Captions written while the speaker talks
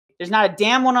There's not a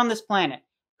damn one on this planet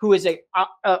who is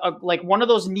like one of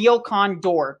those neocon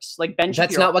dorks like Ben Shapiro.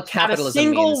 That's not what capitalism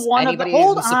means. Anybody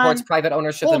who supports private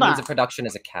ownership and means of production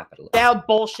is a capitalist. That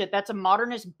bullshit. That's a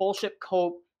modernist bullshit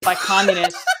cope by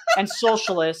communists and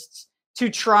socialists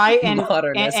to try and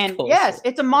yes,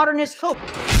 it's a modernist cope.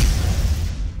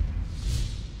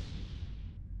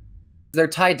 They're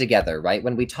tied together, right?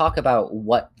 When we talk about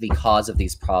what the cause of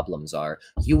these problems are,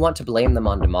 you want to blame them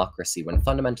on democracy when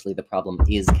fundamentally the problem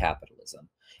is capitalism.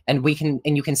 And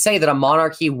you can say that a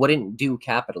monarchy wouldn't do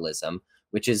capitalism,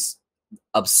 which is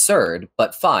absurd,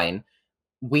 but fine.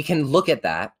 We can look at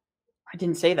that. I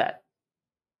didn't say that.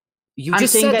 You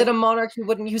just said that a monarchy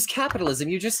wouldn't use capitalism.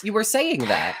 You were saying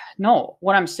that. No,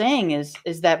 what I'm saying is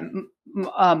that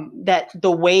that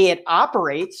the way it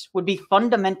operates would be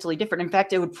fundamentally different. In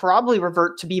fact, it would probably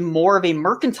revert to be more of a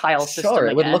mercantile system. Sure,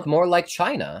 it would look more like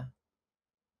China.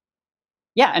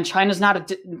 Yeah, and China's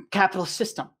not a capitalist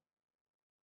system.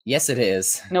 Yes, it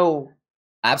is. No.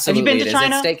 Absolutely, Have you been to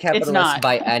China? It's state capitalist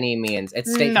by any means.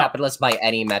 It's state capitalist by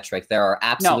any metric. There are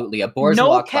absolutely a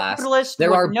bourgeois class.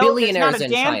 There are billionaires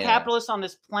in China. There's not a damn capitalist on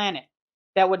this planet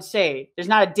that would say, there's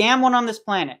not a damn one on this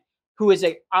planet who is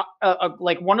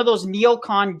like one of those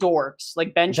neocon dorks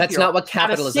like Ben Shapiro. That's not what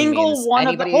capitalism means.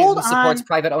 Anybody who supports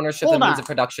private ownership and means of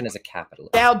production is a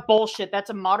capitalist. That bullshit.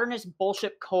 That's a modernist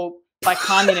bullshit cope by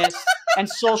communists and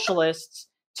socialists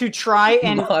to try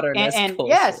and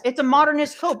yes, it's a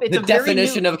modernist cope. It's the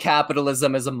definition of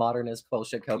capitalism is a modernist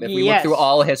bullshit cope. If we look through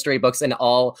all history books and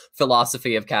all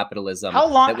philosophy of capitalism, how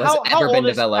old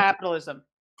is capitalism?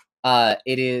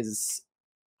 It is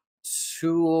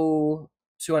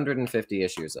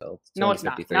 250-ish years old. No, it's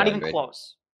not. Not even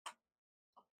close.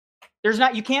 There's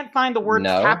not. You can't find the word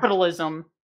capitalism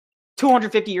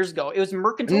 250 years ago. It was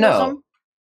mercantilism.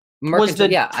 Was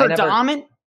the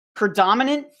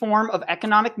predominant form of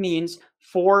economic means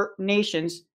for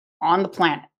nations on the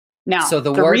planet. Now, so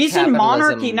the reason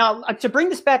monarchy, to bring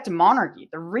this back to monarchy,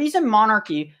 the reason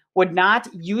monarchy would not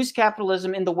use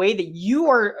capitalism in the way that you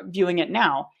are viewing it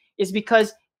now is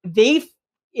because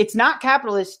it's not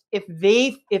capitalist if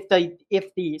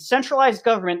the centralized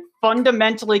government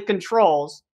fundamentally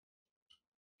controls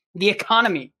the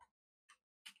economy.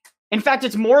 In fact,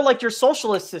 it's more like your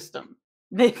socialist system.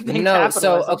 No,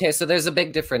 so there's a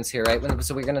big difference here, right?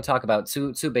 So we're going to talk about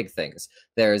two big things.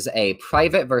 There's a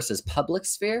private versus public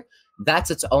sphere.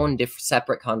 That's its own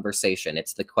separate conversation.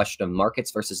 It's the question of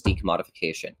markets versus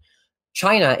decommodification.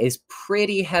 China is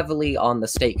pretty heavily on the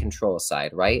state control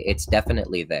side, right? It's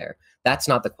definitely there. That's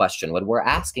not the question. What we're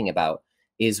asking about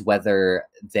is whether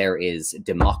there is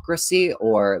democracy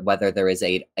or whether there is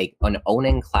an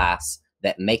owning class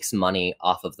that makes money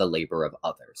off of the labor of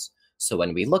others. So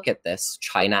when we look at this,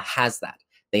 China has that.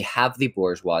 They have the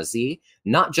bourgeoisie,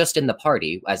 not just in the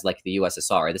party, as like the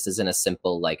USSR. This isn't a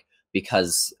simple, like,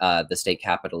 because the state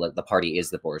capital, the party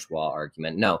is the bourgeois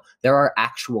argument. No, there are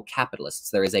actual capitalists.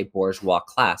 There is a bourgeois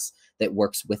class that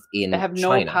works within China. They have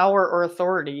no power or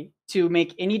authority to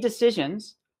make any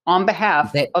decisions on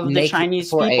behalf of the Chinese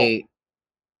people.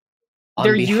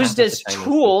 They're used as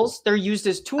tools. They're used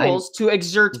as tools to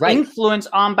exert influence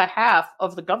on behalf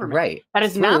of the government. Right. That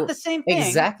is not the same thing.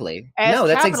 Exactly. No,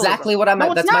 that's exactly what I'm.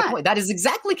 That's my point. That is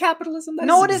exactly capitalism.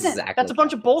 No, it isn't. That's a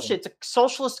bunch of bullshit. It's a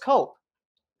socialist cope,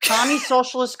 commie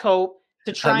socialist cope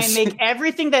to try and make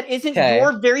everything that isn't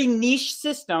your very niche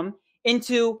system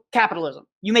into capitalism.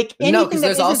 You make anything no, because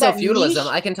there's also feudalism.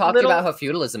 I can talk about how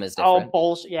feudalism is different. Oh,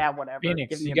 bullshit. Yeah, whatever.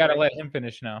 Phoenix, you got to let him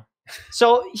finish now.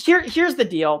 So here's the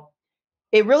deal.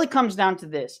 It really comes down to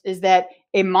this, is that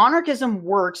a monarchism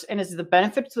works and is the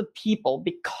benefit to the people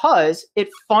because it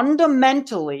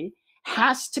fundamentally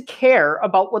has to care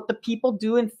about what the people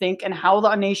do and think and how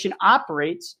the nation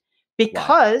operates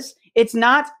because it's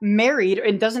not married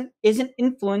and isn't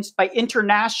influenced by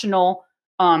international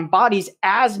bodies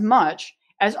as much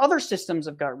as other systems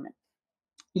of government.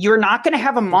 You're not going to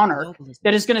have a monarch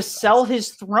that is going to sell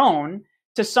his throne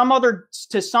to some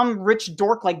rich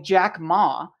dork like Jack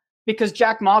Ma, because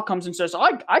Jack Ma comes and says,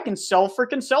 I can sell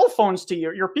freaking cell phones to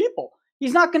your people.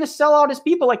 He's not going to sell out his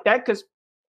people like that because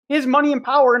his money and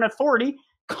power and authority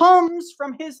comes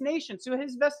from his nation. So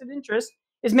his vested interest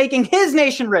is making his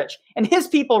nation rich and his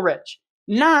people rich,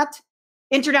 not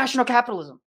international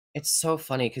capitalism. It's so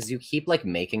funny because you keep like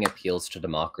making appeals to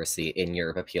democracy in your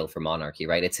appeal for monarchy,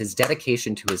 right? It's his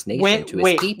dedication to his nation, to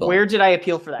his people. Where did I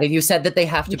appeal for that? You said that they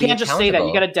have to be accountable. You can't just say that.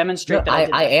 You got to demonstrate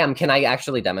that. I am. Can I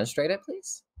actually demonstrate it,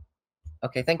 please?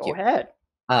 Okay, thank you. Go ahead.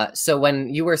 So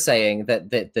when you were saying that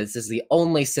this is the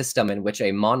only system in which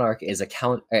a monarch is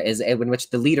in which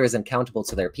the leader is accountable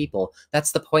to their people,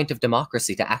 that's the point of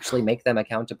democracy, to actually make them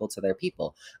accountable to their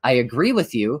people. I agree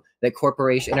with you that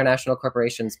international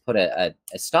corporations put a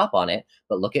stop on it,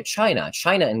 but look at China.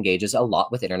 China engages a lot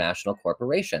with international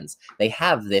corporations. They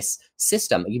have this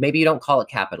system. Maybe you don't call it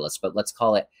capitalist, but let's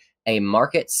call it a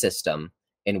market system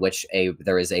in which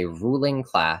there is a ruling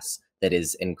class that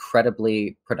is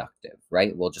incredibly productive,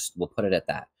 right? We'll put it at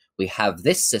that. We have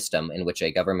this system in which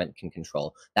a government can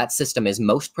control. That system is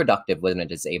most productive when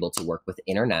it is able to work with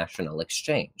international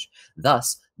exchange.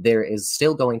 Thus, there is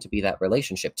still going to be that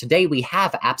relationship. Today, we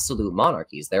have absolute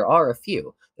monarchies. There are a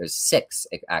few. There's 6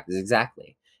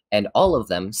 exactly. And all of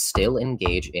them still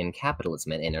engage in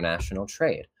capitalism and international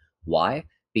trade. Why?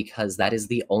 Because that is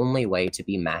the only way to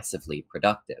be massively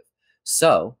productive.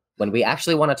 So, when we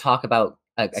actually want to talk about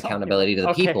accountability to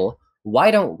the people,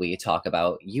 why don't we talk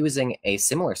about using a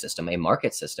similar system, a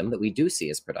market system that we do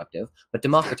see as productive, but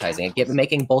democratizing it,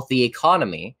 making the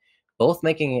economy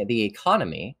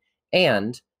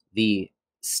and the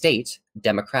state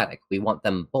democratic. We want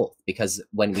them both, because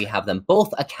when we have them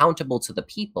both accountable to the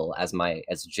people, as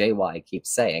JY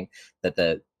keeps saying, that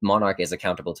the monarch is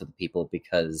accountable to the people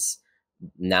because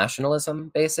nationalism,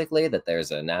 basically, that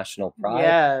there's a national pride.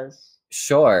 Yes.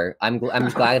 Sure, I'm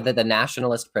glad that the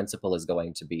nationalist principle is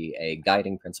going to be a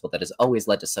guiding principle that has always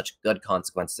led to such good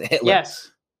consequences to Hitler.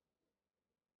 Yes.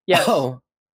 Yes. Oh,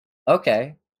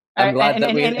 okay. I'm glad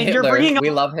that we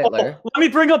love Hitler. Let me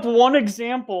bring up one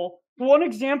example. One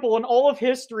example in all of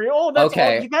history. Oh, that's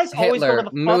okay. You guys always go to the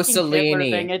fucking Mussolini,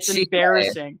 Hitler thing. It's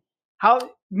embarrassing.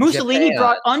 How Mussolini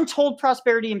brought untold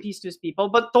prosperity and peace to his people,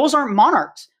 but those aren't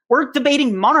monarchs. We're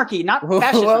debating monarchy, not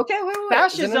fascism. Wait.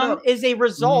 Fascism is a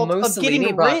result Mussolini of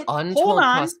getting rid. Hold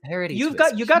on, you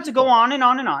got to go on and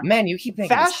on and on. Man, you keep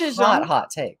making hot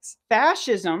takes.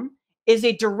 Fascism is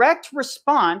a direct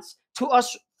response to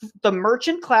us, the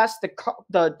merchant class,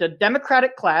 the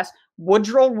democratic class,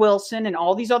 Woodrow Wilson and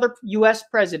all these other U.S.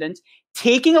 presidents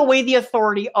taking away the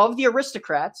authority of the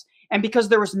aristocrats, and because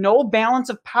there was no balance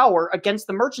of power against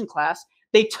the merchant class,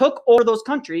 they took over those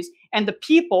countries, and the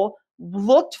people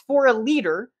looked for a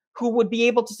leader who would be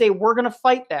able to say, we're going to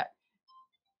fight that.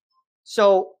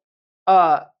 So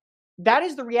that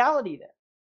is the reality there.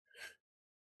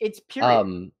 It's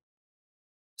period.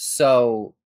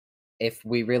 So if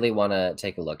we really want to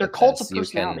take a look at cults of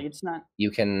personality.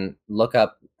 You can look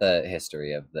up the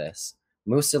history of this.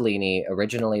 Mussolini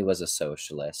originally was a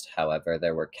socialist. However,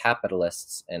 there were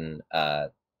capitalists in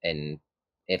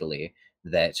Italy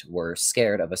that were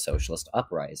scared of a socialist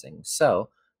uprising. So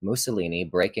Mussolini,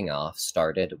 breaking off,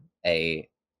 started a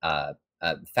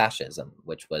fascism,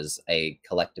 which was a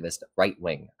collectivist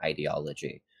right-wing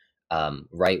ideology.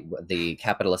 The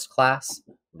capitalist class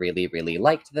really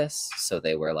liked this, so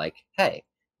they were like, hey,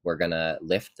 we're gonna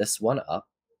lift this one up.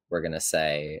 We're gonna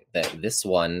say that this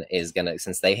one is gonna,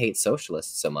 since they hate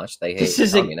socialists so much, they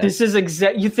hate communists.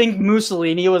 You think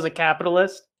Mussolini was a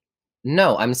capitalist?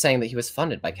 No, I'm saying that he was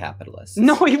funded by capitalists.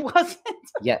 No, he wasn't.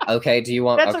 Yeah, okay, do you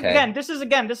want... This is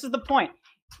the point.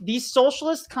 These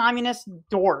socialist communist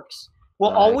dorks will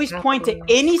always point to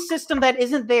any system that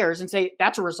isn't theirs and say,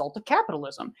 that's a result of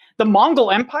capitalism. The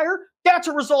Mongol Empire, that's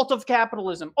a result of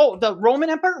capitalism. Oh, the Roman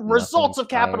Empire, results of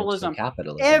capitalism.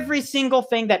 Every single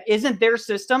thing that isn't their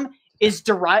system is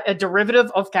a derivative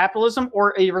of capitalism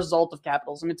or a result of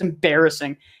capitalism. It's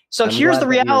embarrassing. So here's the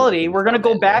reality. We're going to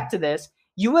go back to this.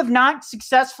 You have not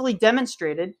successfully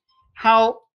demonstrated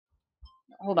how...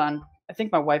 Hold on. I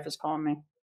think my wife is calling me.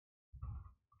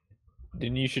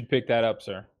 Then you should pick that up,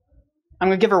 sir. I'm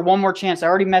going to give her one more chance. I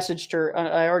already messaged her.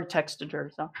 I already texted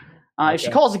her. So if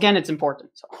she calls again, it's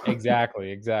important. So.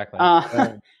 Exactly.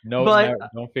 Don't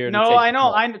fear. No, I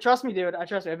know. Trust me, dude.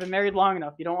 Trust me. I've been married long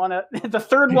enough. You don't want to... The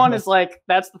third one is like,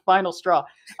 that's the final straw.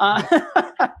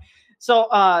 So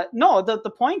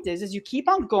the point is you keep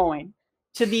on going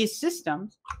to these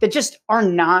systems that just are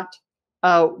not,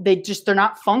 they're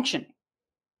not functioning.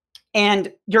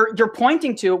 And you're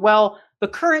pointing to, well, the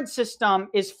current system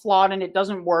is flawed and it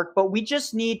doesn't work, but we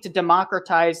just need to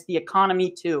democratize the economy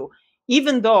too.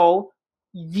 Even though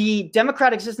the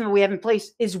democratic system that we have in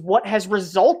place is what has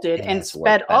resulted and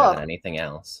sped up anything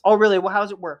else. Oh, really? Well, how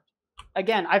does it work?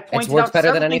 Again, I've pointed out it's worked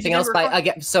better than anything else.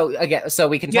 So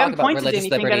we can talk about religious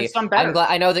liberty. I'm glad.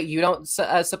 I know that you don't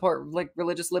support like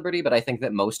religious liberty, but I think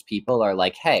that most people are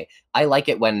like, "Hey, I like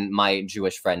it when my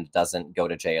Jewish friend doesn't go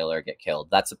to jail or get killed.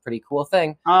 That's a pretty cool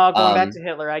thing." Going back to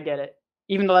Hitler, I get it.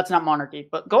 Even though that's not monarchy,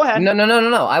 but go ahead. No.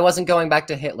 I wasn't going back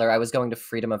to Hitler. I was going to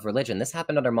freedom of religion. This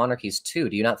happened under monarchies too.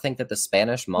 Do you not think that the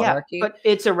Spanish monarchy? Yeah, but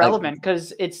it's irrelevant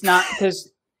because it's not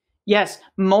because. Yes,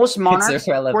 most monarchs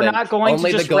were not going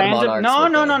Only to just the good random.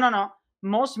 monarchs No.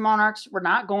 Most monarchs were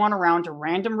not going around to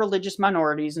random religious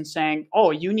minorities and saying, "Oh,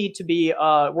 you need to be.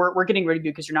 We're getting rid of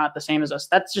you because you're not the same as us."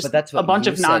 That's just a bunch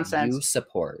of nonsense. You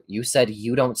support. You said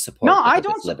you don't support. No, I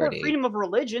don't support freedom of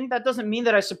religion. That doesn't mean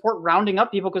that I support rounding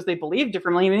up people because they believe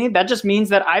differently. I mean, that just means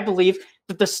that I believe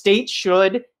that the state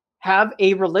should have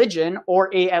a religion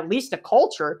or at least a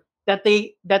culture that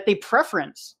they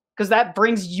preference, because that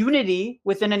brings unity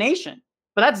within a nation.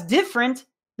 But that's different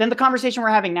than the conversation we're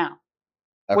having now.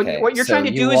 Okay, what you're trying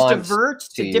to do is divert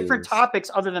to different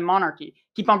topics other than monarchy.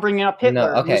 Keep on bringing up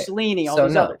Hitler, Mussolini, all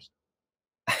these others.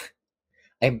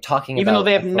 I'm talking even though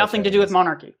they have nothing to do with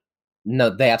monarchy. No,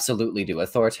 they absolutely do.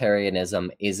 Authoritarianism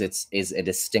is a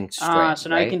distinct strain. So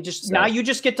now you can just now you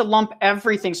just get to lump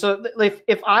everything. So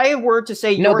if I were to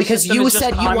say no, because you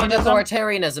said you want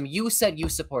authoritarianism, you said you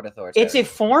support authoritarianism. It's a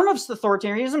form of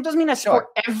authoritarianism. Doesn't mean I support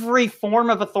every form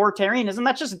of authoritarianism.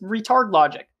 That's just retard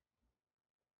logic.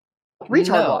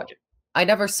 Logic. I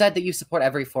never said that you support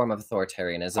every form of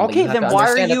authoritarianism. Okay, then why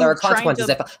are you there are consequences?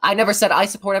 I never said I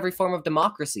support every form of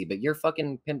democracy, but you're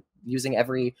fucking using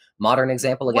every modern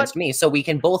example against me. So we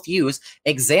can both use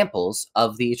examples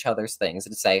of each other's things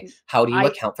and say, how do you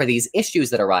account for these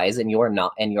issues that arise in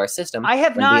your system? I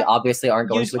have not. We obviously aren't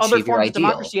going to achieve your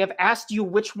ideal. I've asked you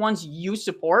which ones you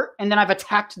support, and then I've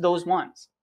attacked those ones.